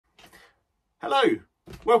Hello,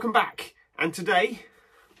 welcome back, and today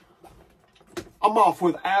I'm off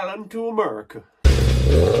with Alan to America.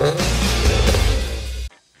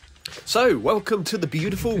 So, welcome to the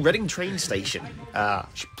beautiful Reading train station.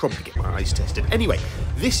 Should probably get my eyes tested. Anyway,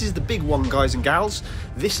 this is the big one, guys and gals.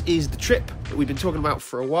 This is the trip that we've been talking about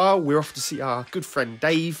for a while. We're off to see our good friend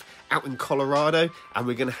Dave out in Colorado, and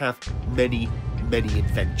we're going to have many, many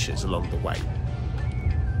adventures along the way.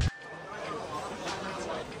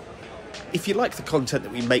 If you like the content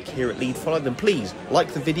that we make here at LeEdFollow, then please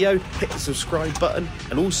like the video, hit the subscribe button,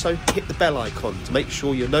 and also hit the bell icon to make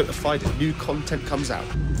sure you're notified as new content comes out.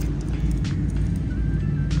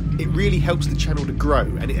 It really helps the channel to grow,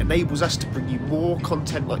 and it enables us to bring you more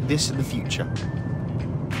content like this in the future.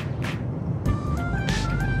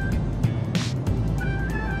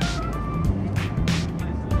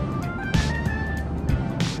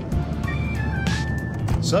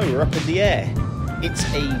 So we're up in the air. It's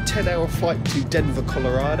a 10-hour flight to Denver,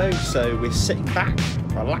 Colorado, so we're sitting back,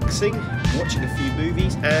 relaxing, watching a few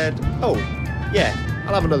movies, and oh, yeah,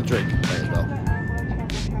 I'll have another drink as well.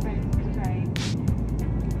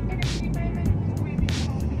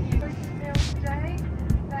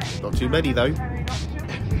 Not too many though.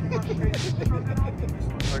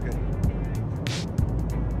 Okay.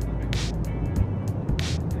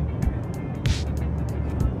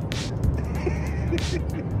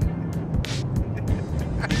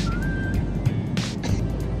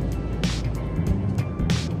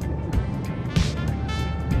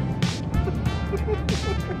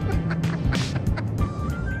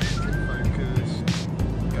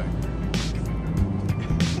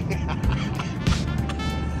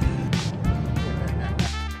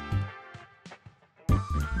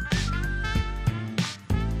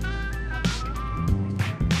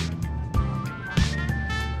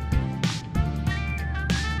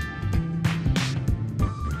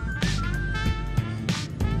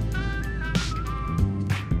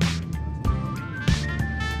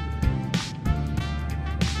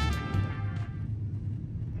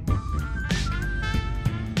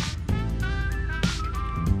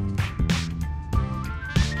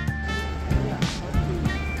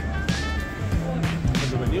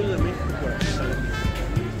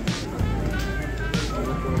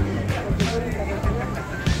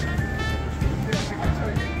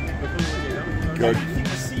 Good. I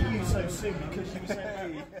see you so soon because you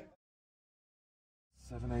sent me.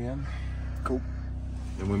 7 AM. Cool.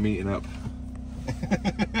 And we're meeting up.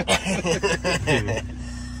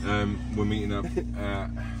 We're meeting up.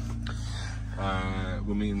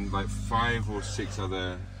 We're meeting like 5 or 6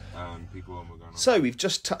 other people, and we're going on. So we've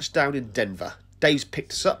just touched down in Denver. Dave's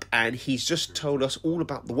picked us up, and he's just told us all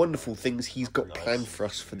about the wonderful things he's got planned for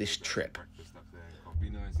us for this trip.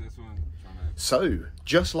 So,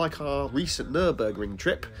 just like our recent Nürburgring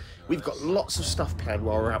trip, we've got lots of stuff planned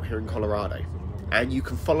while we're out here in Colorado. And you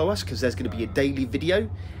can follow us because there's going to be a daily video,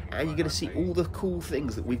 and you're going to see all the cool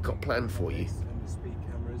things that we've got planned for you.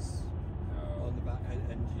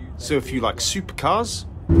 So if you like supercars,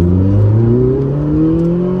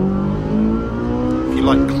 if you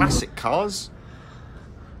like classic cars,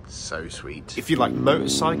 so sweet. If you like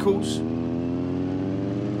motorcycles,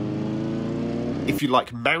 if you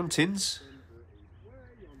like mountains,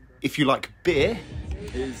 if you like beer,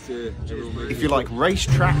 if you like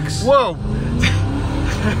racetracks, whoa!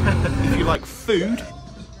 If you like food,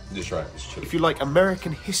 if you like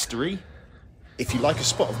American history, if you like a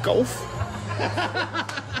spot of golf,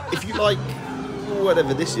 if you like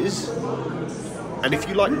whatever this is, and if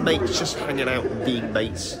you like mates just hanging out and being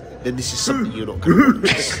mates, then this is something you're not going to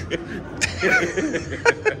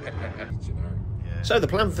want. So the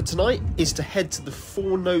plan for tonight is to head to the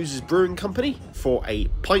Four Noses Brewing Company for a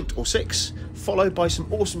pint or 6, followed by some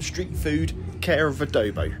awesome street food, care of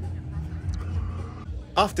Adobo.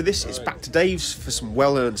 After this, it's back to Dave's for some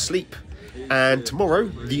well-earned sleep, and tomorrow,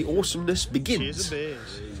 the awesomeness begins.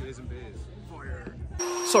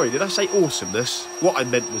 Sorry, did I say awesomeness? What I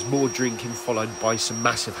meant was more drinking followed by some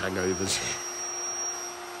massive hangovers.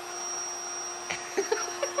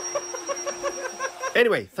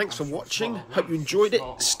 Anyway, thanks for watching. Hope you enjoyed it.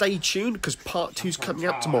 Stay tuned because part 2's coming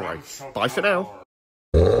out tomorrow. Bye for now.